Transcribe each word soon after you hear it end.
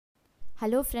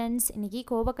Hello friends, இன்றைக்கி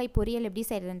கோவக்காய் பொரியல் எப்படி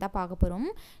செய்கிறதுன்னு தான் பார்க்க போகிறோம்.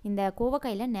 இந்த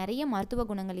கோவக்காயில் நிறைய மருத்துவ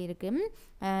குணங்கள் இருக்குது.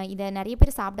 இதை நிறைய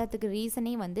பேர் சாப்பிடாததுக்கு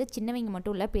ரீசனே சின்னவங்க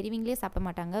மட்டும் இல்லை, பெரியவங்களே சாப்பிட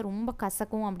மாட்டாங்க. ரொம்ப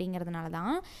கசக்கும் அப்படிங்கிறதுனால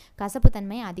தான், கசப்பு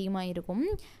தன்மை அதிகமாக இருக்கும்.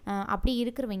 அப்படி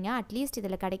இருக்கிறவங்க அட்லீஸ்ட்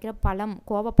இதில் கிடைக்கிற பழம்,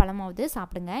 கோவப்பழமாவது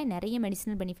சாப்பிடுங்க. நிறைய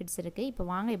மெடிசினல் பெனிஃபிட்ஸ் இருக்குது. இப்போ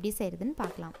வாங்க எப்படி செய்கிறதுன்னு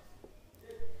பார்க்கலாம்.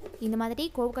 இந்த மாதிரி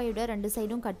கோவக்காயோட 2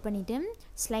 சைடும் கட் பண்ணிவிட்டு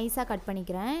ஸ்லைஸாக கட்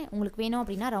பண்ணிக்கிறேன். உங்களுக்கு வேணும்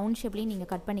அப்படின்னா ரவுண்ட் ஷேப்லேயும் நீங்கள்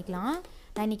கட் பண்ணிக்கலாம்.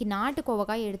 நான் இன்றைக்கி நாட்டு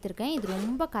கோவக்காய் எடுத்திருக்கேன். இது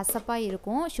ரொம்ப கசப்பாக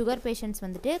இருக்கும். சுகர் பேஷண்ட்ஸ்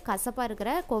கசப்பாக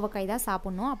இருக்கிற கோவக்காய் தான்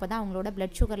சாப்பிட்ணும். அப்போ தான் அவங்களோட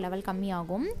பிளட் சுகர் லெவல்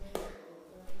கம்மியாகும்.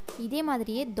 இதே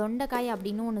மாதிரியே தொண்டைக்காய்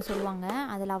அப்படின்னு ஒன்று சொல்லுவாங்க.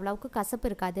 அதில் அவ்வளோவுக்கு கசப்பு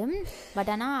இருக்காது.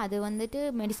 பட் ஆனால் அது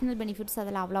மெடிசினல் பெனிஃபிட்ஸ்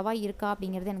அதில் அவ்வளோவா இருக்கா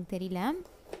அப்படிங்கிறது எனக்கு தெரியல.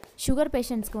 சுகர்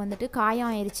பேஷண்ட்ஸ்க்கு காயம்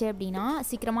ஆயிடுச்சு அப்படின்னா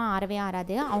சீக்கிரமாக ஆறவே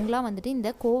ஆறாது. அவங்களாம் இந்த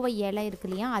கோவை இலை இருக்கு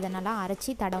இல்லையா, அதை நல்லா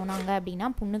அரைச்சி தடவுனாங்க அப்படின்னா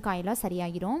புண்ணுக்காயெல்லாம்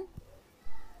சரியாகிடும்.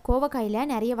 கோவக்காயில்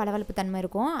நிறைய வளவளப்பு தன்மை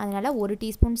இருக்கும். அதனால் 1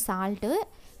 டீஸ்பூன் சால்ட்டு,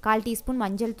 1/4 டீஸ்பூன்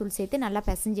மஞ்சள் தூள் சேர்த்து நல்லா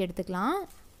பிசைஞ்சு எடுத்துக்கலாம்.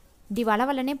 இப்படி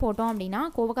வளவலனே போட்டோம் அப்படின்னா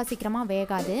கோவக்காய் சீக்கிரமாக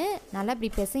வேகாது. நல்லா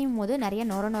இப்படி பிசையும் போது நிறைய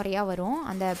நுரையாக வரும்.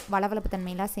 அந்த வளவளப்பு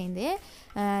தன்மையெல்லாம் சேர்ந்து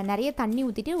நிறைய தண்ணி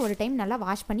ஊற்றிட்டு ஒரு டைம் நல்லா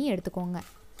வாஷ் பண்ணி எடுத்துக்கோங்க.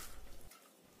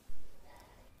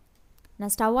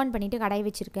 நான் ஸ்டவ் ஆன் பண்ணிவிட்டு கடாய்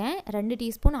வச்சுருக்கேன். 2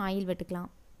 டீஸ்பூன் ஆயில் விட்டுக்கலாம்.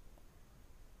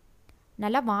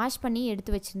 நல்லா வாஷ் பண்ணி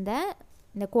எடுத்து வச்சுருந்த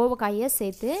இந்த கோவக்காயை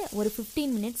சேர்த்து ஒரு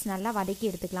 15 மினிட்ஸ் நல்லா வதக்கி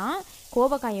எடுத்துக்கலாம்.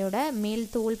 கோவக்காயோட மேல்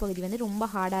தோல் பகுதி ரொம்ப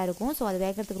ஹார்டாக இருக்கும். ஸோ அது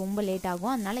வேகிறதுக்கு ரொம்ப லேட்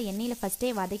ஆகும். அதனால் எண்ணெயில்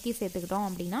ஃபஸ்ட்டே வதக்கி சேர்த்துக்கிட்டோம்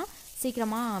அப்படின்னா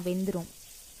சீக்கிரமாக வெந்துடும்.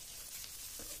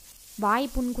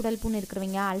 வாய்ப்புண், குடல் புண்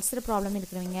இருக்கிறவங்க, அல்சர் ப்ராப்ளம்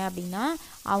இருக்கிறவங்க அப்படின்னா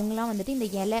அவங்களாம் இந்த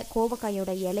இலை,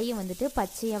 கோவக்காயோட இலையை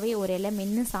பச்சையாகவே ஒரு இலை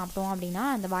மென்று சாப்பிட்டோம் அப்படின்னா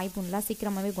அந்த வாய்ப்புண்லாம்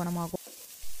சீக்கிரமாகவே குணமாகும்.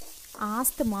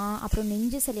 ஆஸ்துமா அப்புறம்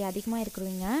நெஞ்சு சளி அதிகமாக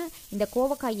இருக்கிறவங்க இந்த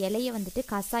கோவக்காய் இலையை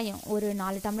கசாயம் ஒரு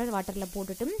 4 டம்ளர் வாட்டரில்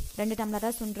போட்டுட்டு 2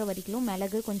 டம்ளராக சுண்டுற வரைக்கும்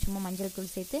மிளகு, கொஞ்சமாக மஞ்சள்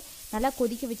தூள் சேர்த்து நல்லா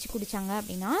கொதிக்க வச்சு குடித்தாங்க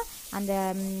அப்படின்னா அந்த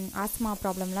ஆஸ்துமா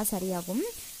ப்ராப்ளம்லாம் சரியாகும்.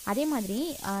 அதே மாதிரி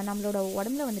நம்மளோட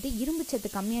உடம்புல இரும்பு சத்து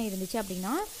கம்மியாக இருந்துச்சு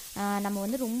அப்படின்னா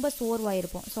நம்ம ரொம்ப சோர்வாக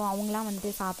இருப்போம். ஸோ அவங்களாம்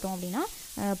சாப்பிட்டோம் அப்படின்னா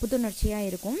புத்துணர்ச்சியாக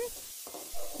இருக்கும்.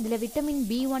 இதில் விட்டமின்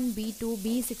B1, B2,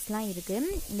 B6லாம் இருக்குது.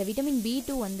 இந்த விட்டமின்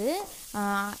B2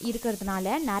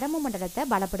 இருக்கிறதுனால நரம்பு மண்டலத்தை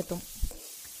பலப்படுத்தும்.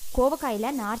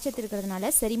 கோவக்காயில் நார்ச்சத்து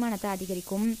இருக்கிறதுனால செரிமானத்தை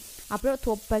அதிகரிக்கும். அப்புறம்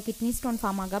தொப்பை, கிட்னி ஸ்டோன்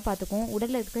ஃபார்ம் ஆக பார்த்துக்கும்.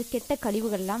 உடலில் இருக்கிற கெட்ட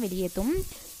கழிவுகள்லாம் வெளியேற்றும்.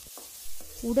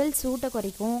 உடல் சூட்டை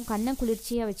குறைக்கும். கண்ணை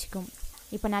குளிர்ச்சியாக வச்சுக்கும்.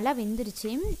 இப்போ நல்லா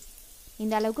வெந்துருச்சு.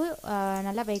 இந்த அளவுக்கு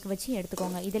நல்லா வேக வச்சு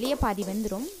எடுத்துக்கோங்க. இதிலேயே பாதி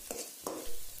வெந்துடும்.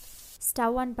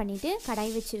 ஸ்டவ் ஆன் பண்ணிவிட்டு கடாய்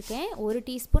வச்சுருக்கேன். 1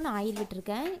 டீஸ்பூன் ஆயில்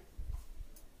விட்டுருக்கேன்.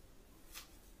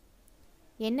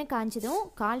 எண்ணெய் காய்ஞ்சதும்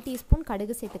 1/4 டீஸ்பூன்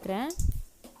கடுகு சேர்த்துக்கிறேன்.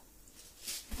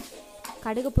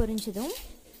 கடுகு பொரிஞ்சதும்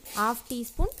 1/2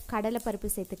 டீஸ்பூன்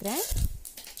கடலைப்பருப்பு சேர்த்துக்கிறேன்.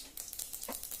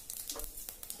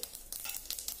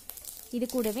 இது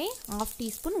கூடவே 1/2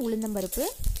 டீஸ்பூன் உளுந்தம்பருப்பு,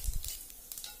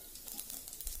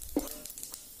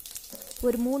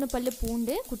 ஒரு 3 பல்லு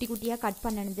பூண்டு குட்டி குட்டியாக கட்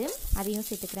பண்ணினது அதையும்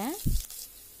சேர்த்துக்கிறேன்.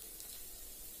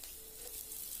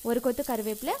 ஒரு கொத்து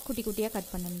கருவேப்பிலை குட்டி குட்டியாக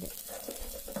கட் பண்ணினது.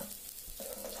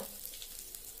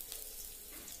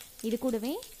 இது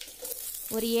கூடவே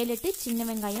ஒரு 7-8 சின்ன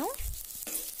வெங்காயம்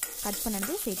கட்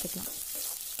பண்ணினது சேர்த்துக்கலாம்.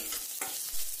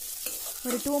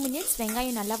 ஒரு 2 மினிட்ஸ்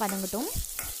வெங்காயம் நல்லா வதங்கட்டும்.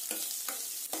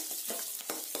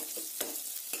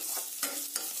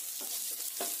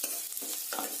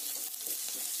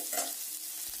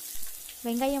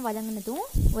 வெங்காயம் வதங்கினதும்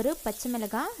ஒரு பச்சை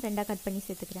மிளகாய் 2 கட் பண்ணி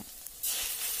சேர்த்துக்கிறேன்.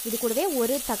 இது கூடவே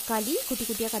ஒரு தக்காளி குட்டி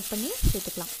குட்டியாக கட் பண்ணி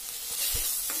சேர்த்துக்கலாம்.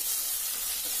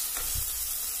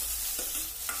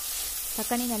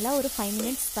 தக்காளி நல்லா ஒரு 5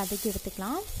 மினிட்ஸ் வதக்கி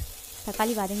எடுத்துக்கலாம்.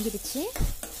 தக்காளி வதங்கிடுச்சு.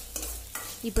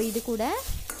 இப்போ இது கூட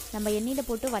நம்ம எண்ணெயில்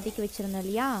போட்டு வதக்கி வச்சுருந்தோம்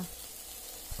இல்லையா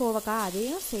கோவக்காய்,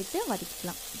 அதையும் சேர்த்து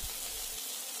வதக்கிக்கலாம்.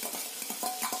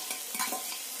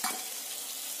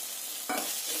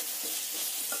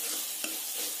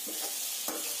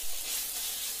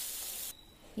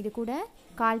 இது கூட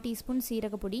 1/4 teaspoon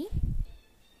சீரகப்பொடி,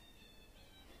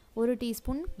 1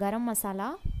 teaspoon garam masala,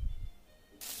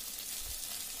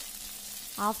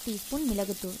 1/2 teaspoon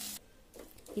மிளகுத்தூள்.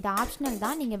 இது ஆப்ஷனல்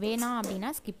தான், நீங்கள் வேணாம் அப்படின்னா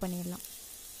ஸ்கிப் பண்ணிடலாம்.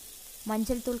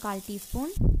 மஞ்சள் தூள் 1/4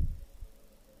 டீஸ்பூன்,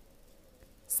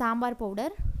 சாம்பார்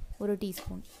பவுடர் 1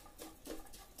 டீஸ்பூன்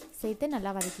சேர்த்து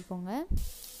நல்லா வதக்கிக்கோங்க.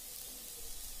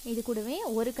 இது கூடவே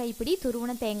ஒரு கைப்பிடி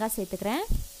துருவன தேங்காய் சேர்த்துக்கிறேன்.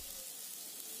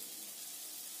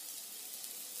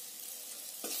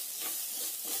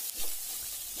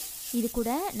 இது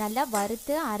கூட நல்லா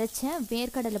வறுத்து அரைச்ச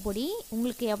வேர்க்கடலை பொடி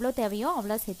உங்களுக்கு எவ்வளோ தேவையோ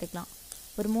அவ்வளோ சேர்த்துக்கலாம்.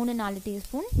 ஒரு 3-4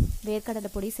 டீஸ்பூன் வேர்க்கடலை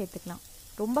பொடி சேர்த்துக்கலாம்.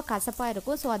 ரொம்ப கசப்பாக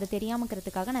இருக்கும். ஸோ அது தெரியாமல்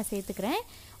இருக்கிறதுக்காக நான் சேர்த்துக்கிறேன்.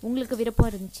 உங்களுக்கு விருப்பம்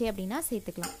இருந்துச்சு அப்படின்னா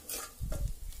சேர்த்துக்கலாம்.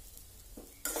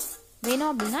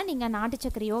 வேணும் அப்படின்னா நீங்கள் நாட்டு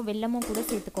சர்க்கரையோ வெல்லமோ கூட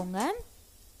சேர்த்துக்கோங்க,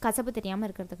 கசப்பு தெரியாமல்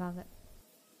இருக்கிறதுக்காக.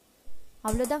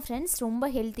 அவ்வளோதான் ஃப்ரெண்ட்ஸ், ரொம்ப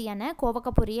ஹெல்த்தியான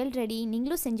கோவக்காய் பொரியல் ரெடி.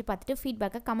 நீங்களும் செஞ்சு பார்த்துட்டு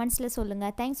ஃபீட்பேக்கை கமெண்ட்ஸில்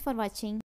சொல்லுங்கள். தேங்க்ஸ் ஃபார் வாட்சிங்.